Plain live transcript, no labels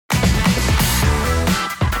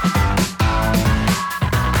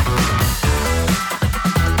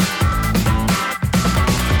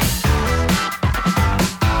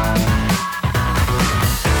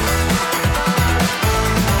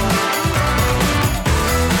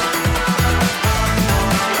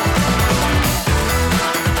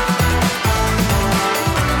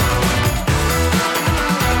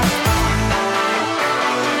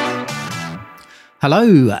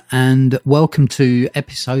Hello and welcome to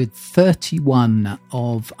episode 31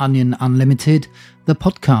 of Onion Unlimited, the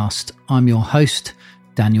podcast. I'm your host,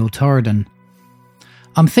 Daniel Torridon.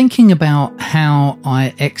 I'm thinking about how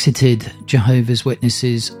I exited Jehovah's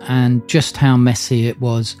Witnesses and just how messy it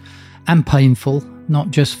was and painful,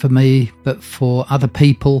 not just for me, but for other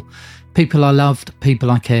people I loved,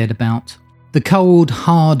 people I cared about. The cold,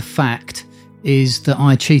 hard fact is that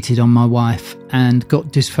I cheated on my wife and got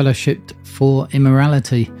disfellowshipped for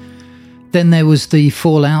immorality. Then there was the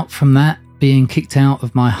fallout from that, being kicked out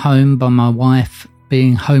of my home by my wife,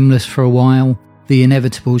 being homeless for a while, the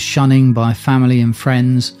inevitable shunning by family and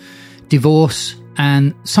friends, divorce,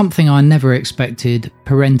 and something I never expected,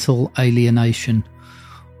 parental alienation.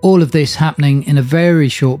 All of this happening in a very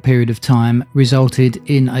short period of time resulted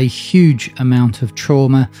in a huge amount of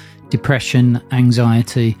trauma, depression,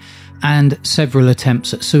 anxiety, and several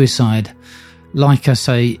attempts at suicide. Like I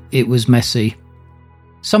say, it was messy.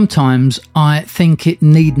 Sometimes I think it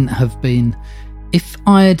needn't have been. If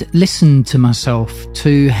I'd listened to myself,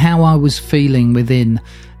 to how I was feeling within,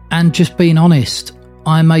 and just been honest,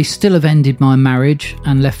 I may still have ended my marriage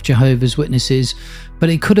and left Jehovah's Witnesses, but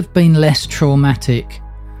it could have been less traumatic.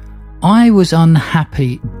 I was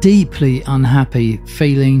unhappy, deeply unhappy,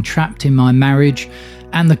 feeling trapped in my marriage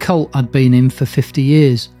and the cult I'd been in for 50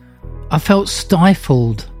 years. I felt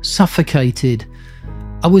stifled, suffocated.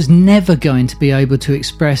 I was never going to be able to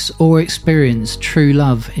express or experience true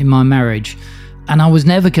love in my marriage, and I was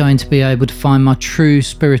never going to be able to find my true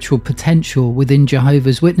spiritual potential within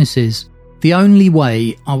Jehovah's Witnesses. The only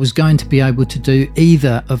way I was going to be able to do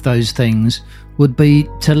either of those things would be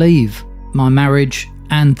to leave my marriage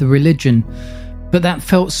and the religion. But that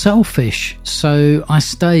felt selfish, so I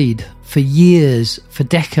stayed for years, for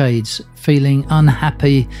decades, feeling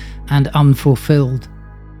unhappy and unfulfilled.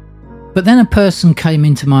 But then a person came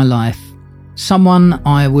into my life, someone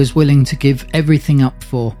I was willing to give everything up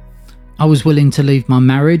for. I was willing to leave my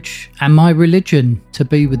marriage and my religion to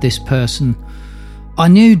be with this person. I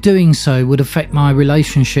knew doing so would affect my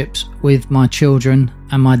relationships with my children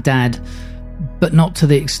and my dad, but not to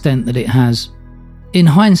the extent that it has. In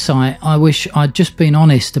hindsight, I wish I'd just been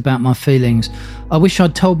honest about my feelings. I wish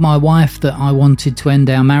I'd told my wife that I wanted to end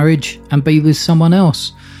our marriage and be with someone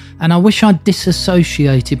else. And I wish I'd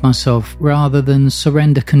disassociated myself rather than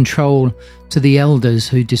surrender control to the elders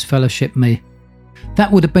who disfellowshipped me.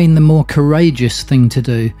 That would have been the more courageous thing to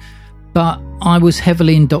do. But I was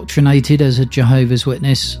heavily indoctrinated as a Jehovah's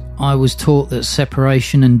Witness. I was taught that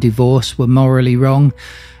separation and divorce were morally wrong.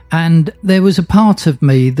 And there was a part of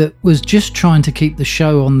me that was just trying to keep the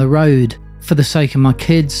show on the road for the sake of my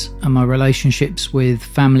kids and my relationships with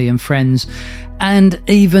family and friends, and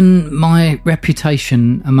even my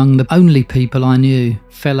reputation among the only people I knew,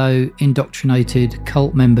 fellow indoctrinated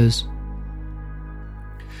cult members.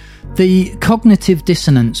 The cognitive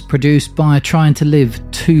dissonance produced by trying to live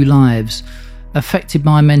two lives affected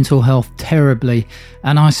my mental health terribly,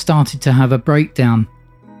 and I started to have a breakdown.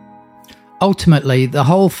 Ultimately, the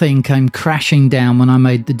whole thing came crashing down when I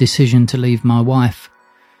made the decision to leave my wife.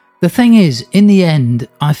 The thing is, in the end,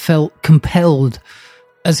 I felt compelled,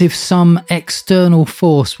 as if some external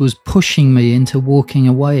force was pushing me into walking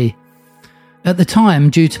away. At the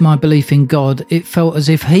time, due to my belief in God, it felt as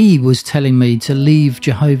if He was telling me to leave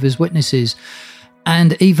Jehovah's Witnesses,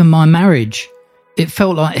 and even my marriage. It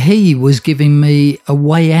felt like He was giving me a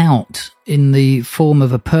way out in the form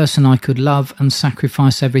of a person I could love and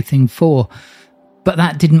sacrifice everything for. But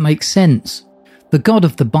that didn't make sense. The God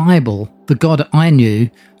of the Bible, the God I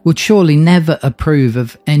knew, would surely never approve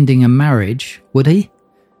of ending a marriage, would He?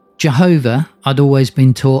 Jehovah, I'd always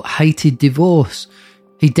been taught, hated divorce.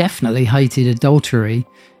 He definitely hated adultery.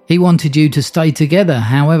 He wanted you to stay together,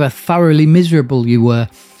 however thoroughly miserable you were.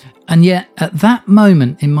 And yet, at that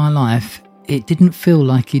moment in my life, it didn't feel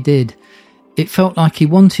like He did. It felt like He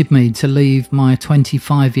wanted me to leave my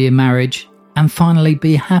 25-year marriage and finally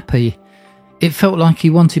be happy. It felt like He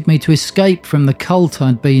wanted me to escape from the cult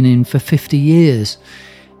I'd been in for 50 years.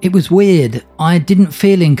 It was weird. I didn't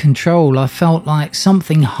feel in control. I felt like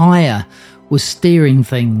something higher was steering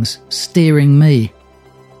things, steering me.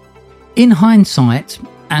 In hindsight,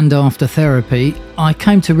 and after therapy, I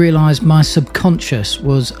came to realise my subconscious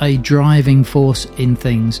was a driving force in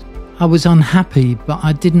things. I was unhappy, but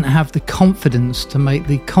I didn't have the confidence to make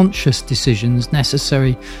the conscious decisions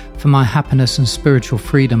necessary for my happiness and spiritual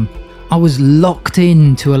freedom. I was locked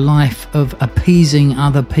into a life of appeasing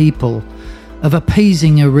other people, of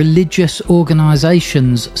appeasing a religious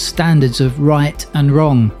organisation's standards of right and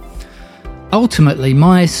wrong. Ultimately,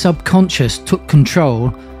 my subconscious took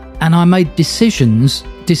control and I made decisions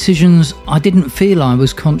I didn't feel I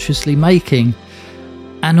was consciously making.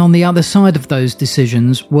 And on the other side of those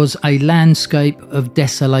decisions was a landscape of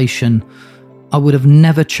desolation. I would have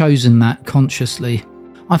never chosen that consciously.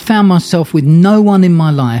 I found myself with no one in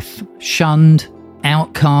my life, shunned,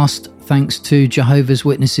 outcast, thanks to Jehovah's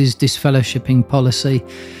Witnesses' disfellowshipping policy.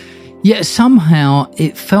 Yet somehow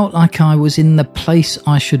it felt like I was in the place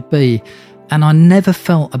I should be, and I never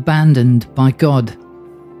felt abandoned by God.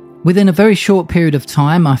 Within a very short period of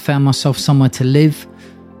time, I found myself somewhere to live.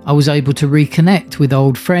 I was able to reconnect with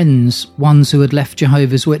old friends, ones who had left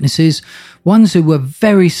Jehovah's Witnesses, ones who were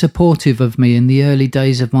very supportive of me in the early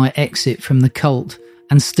days of my exit from the cult,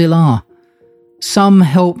 and still are. Some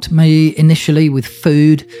helped me initially with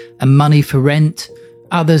food and money for rent.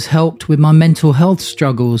 Others helped with my mental health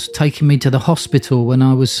struggles, taking me to the hospital when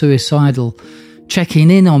I was suicidal, checking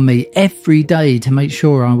in on me every day to make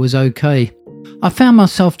sure I was okay. I found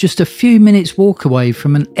myself just a few minutes walk away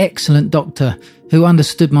from an excellent doctor who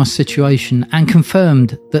understood my situation and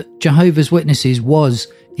confirmed that Jehovah's Witnesses was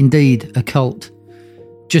indeed a cult.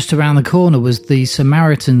 Just around the corner was the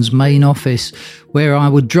Samaritan's main office, where I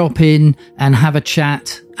would drop in and have a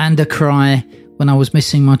chat and a cry when I was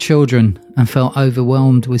missing my children and felt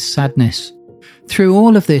overwhelmed with sadness. Through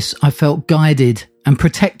all of this, I felt guided and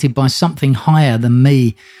protected by something higher than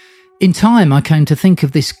me. In time, I came to think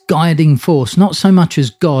of this guiding force not so much as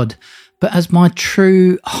God, but as my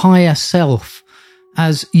true higher self,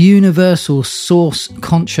 as universal source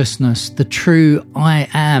consciousness, the true I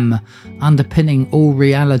am, underpinning all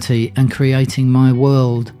reality and creating my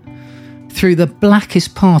world. Through the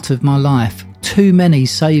blackest part of my life, too many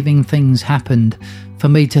saving things happened for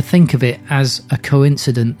me to think of it as a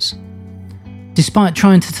coincidence. Despite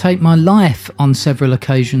trying to take my life on several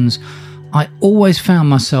occasions, I always found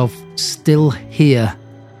myself still here.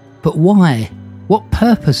 But why? What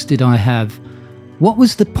purpose did I have? What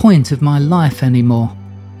was the point of my life anymore?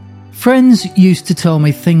 Friends used to tell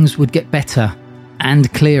me things would get better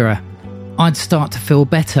and clearer. I'd start to feel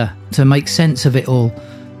better, to make sense of it all.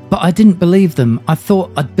 But I didn't believe them. I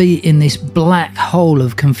thought I'd be in this black hole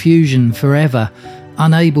of confusion forever,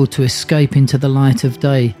 unable to escape into the light of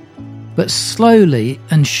day. But slowly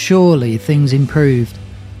and surely things improved.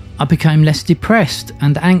 I became less depressed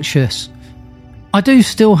and anxious. I do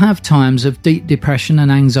still have times of deep depression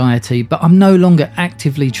and anxiety, but I'm no longer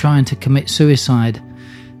actively trying to commit suicide.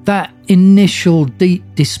 That initial deep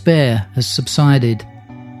despair has subsided.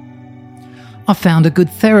 I found a good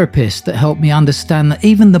therapist that helped me understand that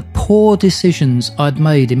even the poor decisions I'd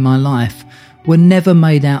made in my life were never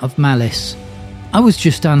made out of malice. I was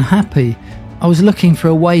just unhappy. I was looking for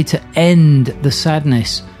a way to end the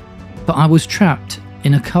sadness, but I was trapped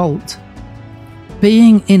in a cult.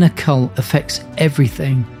 Being in a cult affects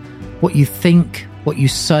everything. What you think, what you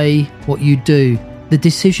say, what you do, the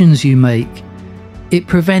decisions you make. It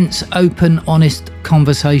prevents open, honest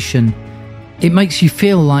conversation. It makes you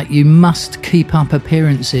feel like you must keep up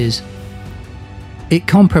appearances. It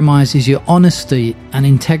compromises your honesty and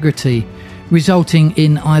integrity, resulting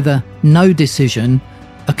in either no decision,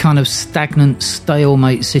 a kind of stagnant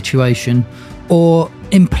stalemate situation, or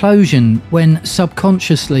implosion when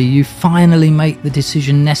subconsciously you finally make the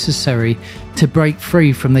decision necessary to break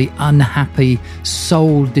free from the unhappy,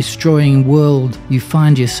 soul-destroying world you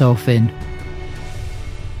find yourself in.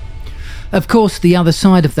 Of course, the other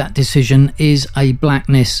side of that decision is a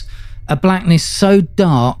blackness so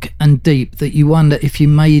dark and deep that you wonder if you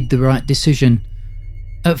made the right decision.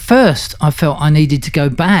 At first, I felt I needed to go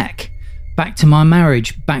back to my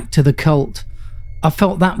marriage, back to the cult. I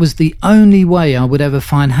felt that was the only way I would ever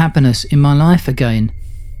find happiness in my life again.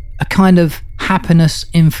 A kind of happiness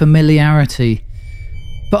in familiarity.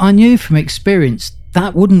 But I knew from experience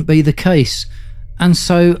that wouldn't be the case. And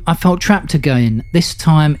so I felt trapped again, this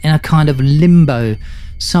time in a kind of limbo,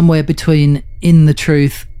 somewhere between in the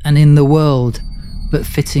truth and in the world, but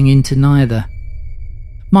fitting into neither.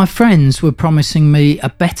 My friends were promising me a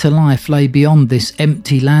better life lay beyond this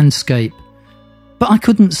empty landscape. But I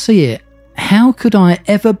couldn't see it. How could I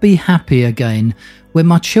ever be happy again when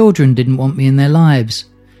my children didn't want me in their lives?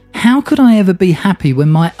 How could I ever be happy when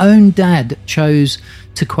my own dad chose,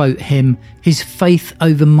 to quote him, his faith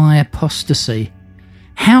over my apostasy?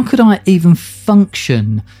 How could I even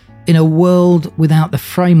function in a world without the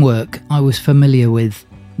framework I was familiar with?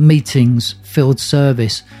 Meetings, field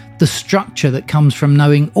service, the structure that comes from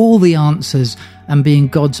knowing all the answers and being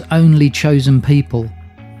God's only chosen people.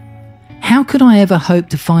 How could I ever hope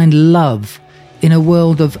to find love in a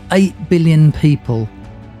world of 8 billion people?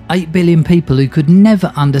 8 billion people who could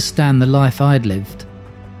never understand the life I'd lived.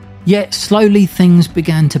 Yet slowly things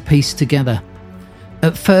began to piece together.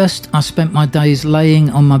 At first, I spent my days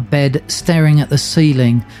laying on my bed, staring at the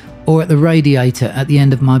ceiling, or at the radiator at the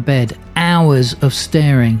end of my bed. Hours of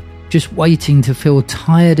staring, just waiting to feel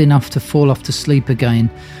tired enough to fall off to sleep again,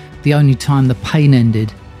 the only time the pain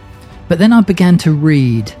ended. But then I began to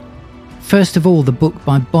read. First of all, the book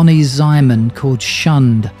by Bonnie Zyman called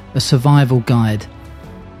Shunned, a survival guide.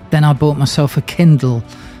 Then I bought myself a Kindle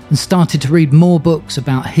and started to read more books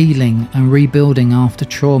about healing and rebuilding after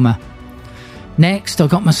trauma. Next, I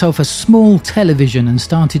got myself a small television and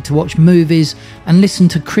started to watch movies and listen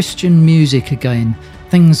to Christian music again,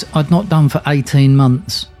 things I'd not done for 18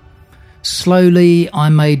 months. Slowly, I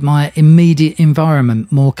made my immediate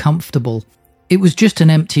environment more comfortable. It was just an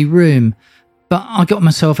empty room, but I got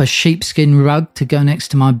myself a sheepskin rug to go next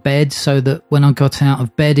to my bed so that when I got out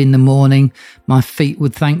of bed in the morning, my feet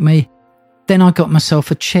would thank me. Then I got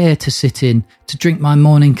myself a chair to sit in to drink my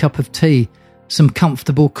morning cup of tea, some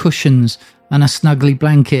comfortable cushions and a snuggly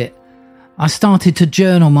blanket. I started to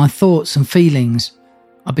journal my thoughts and feelings.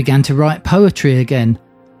 I began to write poetry again.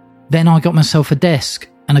 Then I got myself a desk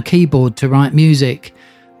and a keyboard to write music,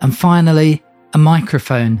 and finally a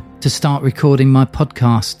microphone to start recording my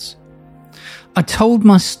podcasts. I told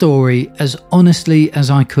my story as honestly as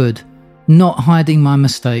I could, not hiding my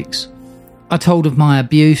mistakes. I told of my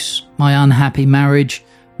abuse, my unhappy marriage,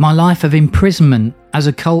 my life of imprisonment as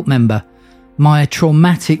a cult member, my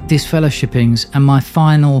traumatic disfellowshippings, and my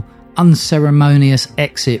final unceremonious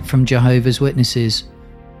exit from Jehovah's Witnesses.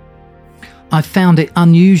 I found it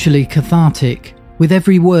unusually cathartic. With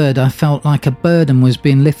every word, I felt like a burden was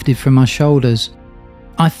being lifted from my shoulders.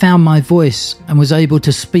 I found my voice and was able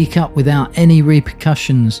to speak up without any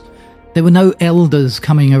repercussions. There were no elders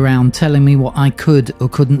coming around telling me what I could or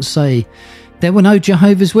couldn't say. There were no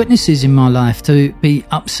Jehovah's Witnesses in my life to be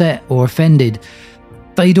upset or offended.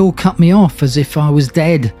 They'd all cut me off as if I was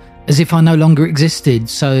dead, as if I no longer existed,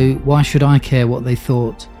 so why should I care what they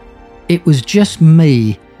thought? It was just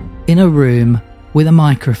me in a room with a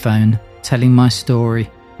microphone telling my story.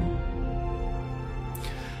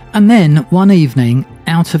 And then, one evening,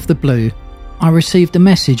 out of the blue, I received a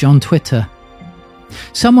message on Twitter.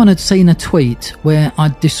 Someone had seen a tweet where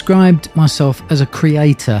I'd described myself as a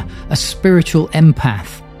creator, a spiritual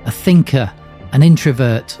empath, a thinker, an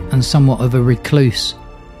introvert, and somewhat of a recluse.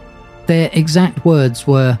 Their exact words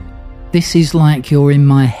were, "This is like you're in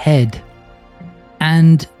my head."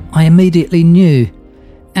 And I immediately knew,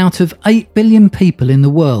 out of 8 billion people in the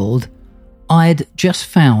world, I'd just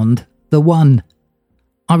found the one.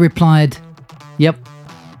 I replied, "Yep."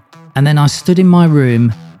 And then I stood in my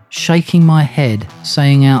room, shaking my head,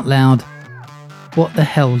 saying out loud, "What the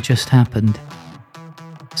hell just happened?"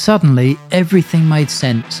 Suddenly, everything made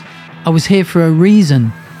sense. I was here for a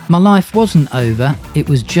reason. My life wasn't over, it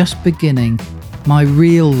was just beginning. My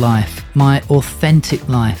real life, my authentic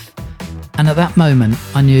life. And at that moment,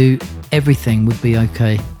 I knew everything would be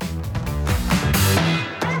okay.